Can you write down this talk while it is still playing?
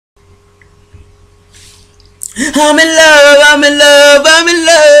I'm in love, I'm in love, I'm in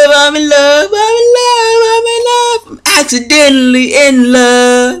love, I'm in love, I'm in love, I'm in love. I'm accidentally in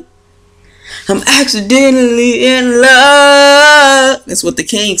love. I'm accidentally in love. That's what the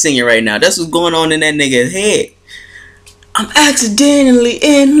King's singing right now. That's what's going on in that nigga's head. I'm accidentally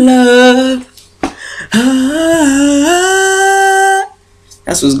in love. Ah.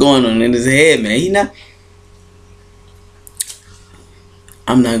 That's what's going on in his head, man. He not.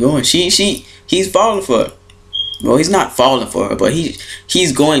 I'm not going. He's falling for her. Well, he's not falling for her, but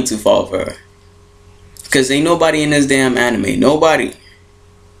he's going to fall for her. Cause ain't nobody in this damn anime. Nobody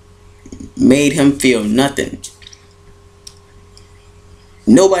made him feel nothing.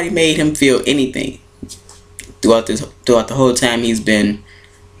 Nobody made him feel anything throughout the whole time he's been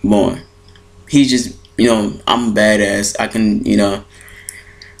born. He just, I'm a badass. I can,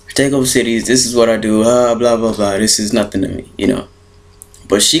 take over cities. This is what I do. Blah blah blah. This is nothing to me.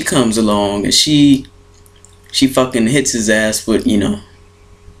 But she comes along and she fucking hits his ass with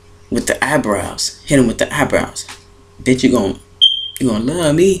with the eyebrows. Hit him with the eyebrows. Bitch, you gonna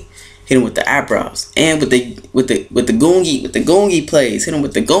love me. Hit him with the eyebrows. And with the gongi plays. Hit him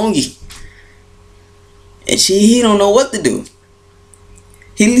with the gongi. And he don't know what to do.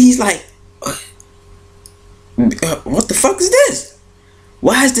 He's like, what the fuck is this?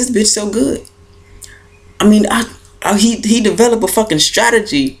 Why is this bitch so good? I mean, he developed a fucking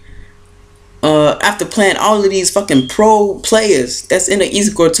strategy after playing all of these fucking pro players that's in the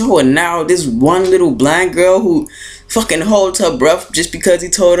Izukuto, and now this one little blind girl who fucking holds her breath just because he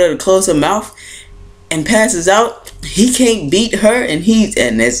told her to close her mouth and passes out. He can't beat her, and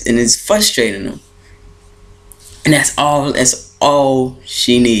it's frustrating him. And that's all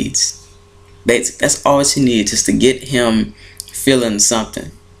she needs. Basically, that's all she needs, just to get him feeling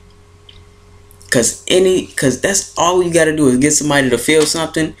something. Cause that's all you gotta do is get somebody to feel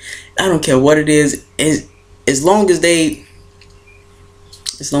something. I don't care what it is. As long as they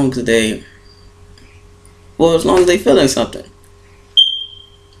feeling something.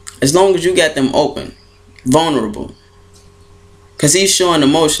 As long as you got them open, vulnerable. Cause he's showing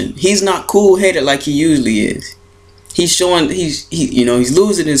emotion. He's not cool-headed like he usually is. He's showing he's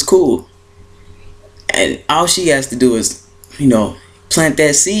losing his cool. And all she has to do is, plant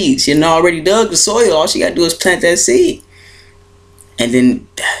that seed. She done already dug the soil. All she gotta do is plant that seed. And then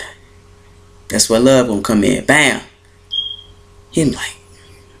that's where love gonna come in. Bam. Him like,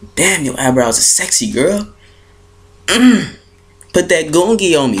 damn, your eyebrows are sexy, girl. Put that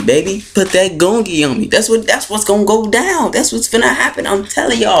gongi on me, baby. Put that gongi on me. That's what's gonna go down. That's what's finna happen. I'm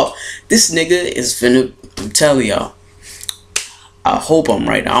telling y'all. This nigga is finna. I'm telling y'all. I hope I'm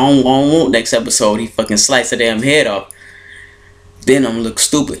right. I don't want next episode he fucking slice the damn head off. Then I'm gonna look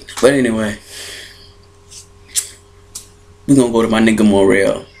stupid. But anyway, we gonna go to my nigga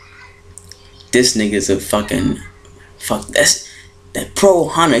Meruem. This nigga's a that pro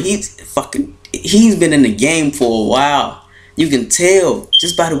hunter. He's been in the game for a while. You can tell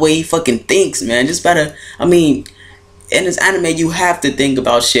just by the way he fucking thinks, man. In this anime you have to think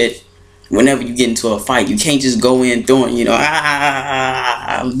about shit whenever you get into a fight. You can't just go in throwing,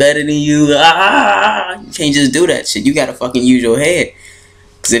 I'm better than you. You can't just do that shit. You gotta fucking use your head.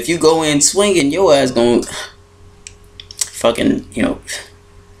 Cause if you go in swinging, your ass gonna fucking,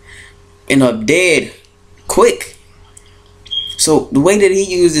 end up dead quick. So the way that he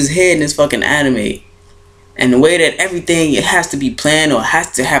used his head in this fucking anime, and the way that everything it has to be planned or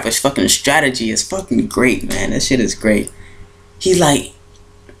has to have a fucking strategy is fucking great, man. That shit is great. He's like,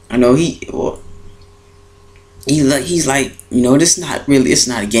 he's like, it's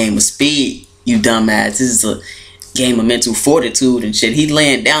not a game of speed, you dumbass. This is a game of mental fortitude and shit. He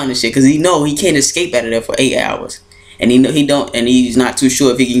laying down and shit because he can't escape out of there for 8 hours, and he's not too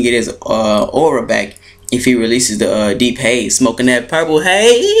sure if he can get his aura back if he releases the deep haze, smoking that purple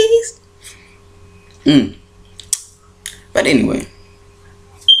haze. But anyway,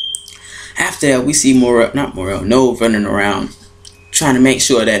 after that we see Nove running around trying to make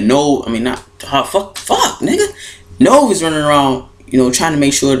sure that Nove is running around, trying to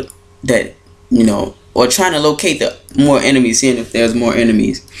make sure that, or trying to locate the more enemies, seeing if there's more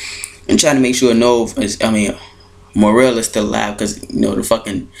enemies, and trying to make sure Meruem is still alive, because the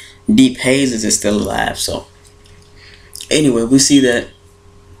fucking deep hazes is still alive. So anyway, we see that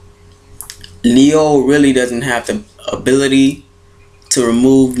Leo really doesn't have the ability to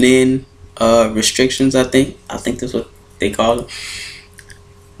remove Nin restrictions. I think that's what they call it.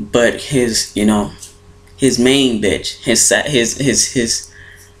 But his main bitch, his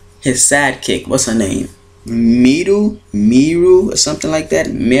sidekick, what's her name? Miru or something like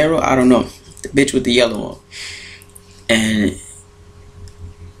that. Meru, I don't know. The bitch with the yellow on. And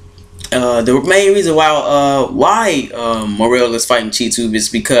the main reason why Meruem is fighting Chitu is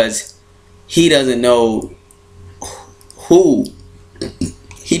because he doesn't know who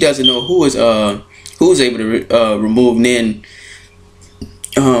who's able to remove Nin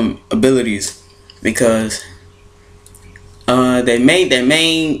abilities, because their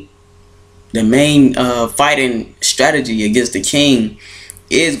main fighting strategy against the king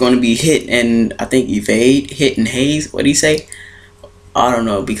is going to be hit and I think evade, hit and haze. What do you say? I don't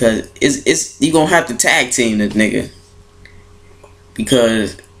know, because it's you gonna have to tag team this nigga,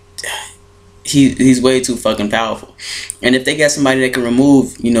 because he's way too fucking powerful. And if they got somebody that can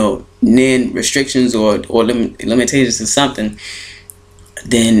remove, you know, Nin restrictions or limitations to something,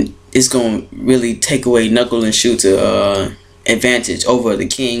 then it's gonna really take away Knuckle and Shoot's advantage over the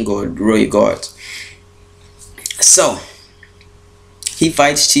king or the royal guards. So he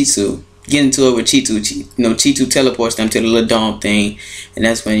fights Chitu, get into it with Chitu. You know, Chitu teleports them to the little dome thing, and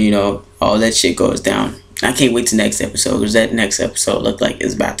that's when, you know, all that shit goes down. I can't wait to next episode, because that next episode look like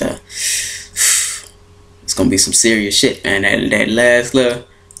it's about to, it's gonna be some serious shit, man. That last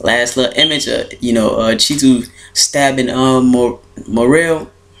little image of, you know, Chitu stabbing Meruem.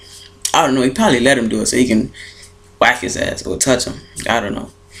 I don't know, he probably let him do it so he can whack his ass or touch him. I don't know.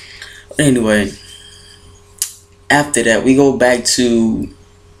 But anyway, after that we go back to,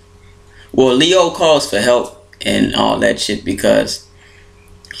 well, Leo calls for help and all that shit, because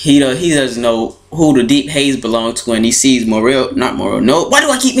he doesn't know who the deep haze belongs to, and he sees Meruem, not Meruem, no, why do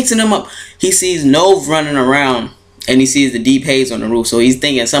I keep mixing them up? He sees Nove running around, and he sees the deep haze on the roof, so he's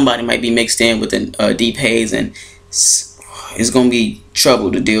thinking somebody might be mixed in with the deep haze, and it's gonna be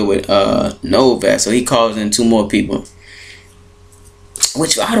trouble to deal with Nove. So he calls in 2 more people,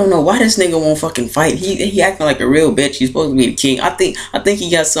 which I don't know why this nigga won't fucking fight. He acting like a real bitch. He's supposed to be the king. I think he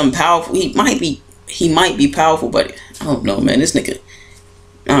got something powerful. He might be powerful, but I don't know, man. This nigga,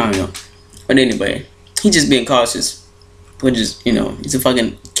 I don't know. But anyway, he just being cautious, which is, you know, he's a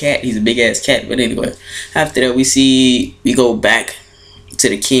fucking cat. He's a big ass cat. But anyway, after that we go back to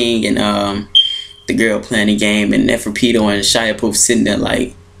the king and the girl playing the game, and Neferpitou and Shia sitting there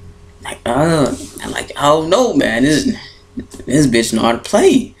like I don't know, man. This bitch know how to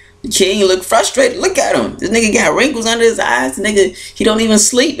play. The king look frustrated. Look at him. This nigga got wrinkles under his eyes. The nigga, he don't even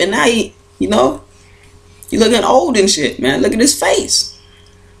sleep, and now he, you know, he looking old and shit, man. Look at his face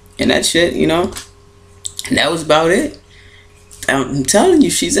and that shit, you know. And that was about it. I'm telling you,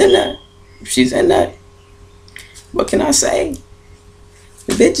 she's in there. She's in there. What can I say?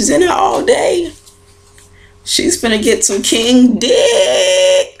 The bitch is in there all day. She's finna get some king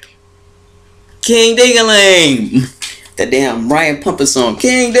dick. King Dingaling. That damn Ryan Pumper song,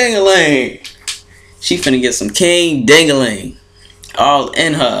 King Dingaling. She finna get some King Dingaling. All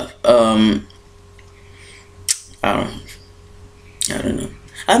in her. I don't know.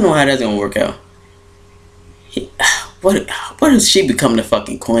 I don't know how that's gonna work out. What if she become the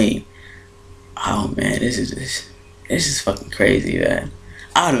fucking queen? Oh man, this is fucking crazy, man.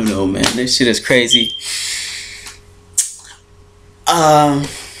 I don't know, man. This shit is crazy. I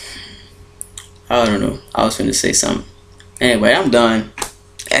don't know. I was finna say something. Anyway, I'm done.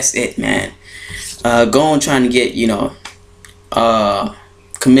 That's it, man. Go on trying to get, you know,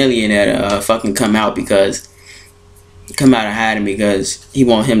 Chameleon to fucking come out of hiding, because he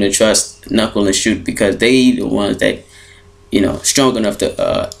want him to trust Knuckle and Shoot, because they the ones that, you know, strong enough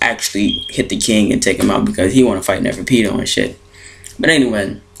to actually hit the king and take him out, because he want to fight Neferpitou and shit. But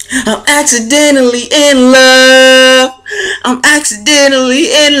anyway, I'm accidentally in love. I'm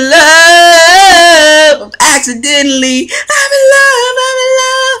accidentally in love. I'm accidentally, I'm in love. I'm in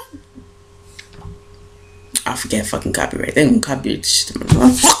love. I forget fucking copyright. They don't copyright this shit.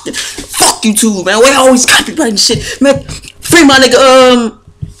 Fuck you too, man. We always copyrighting shit, man. Free my nigga.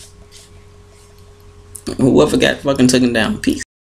 Whoever got fucking taken down. Peace.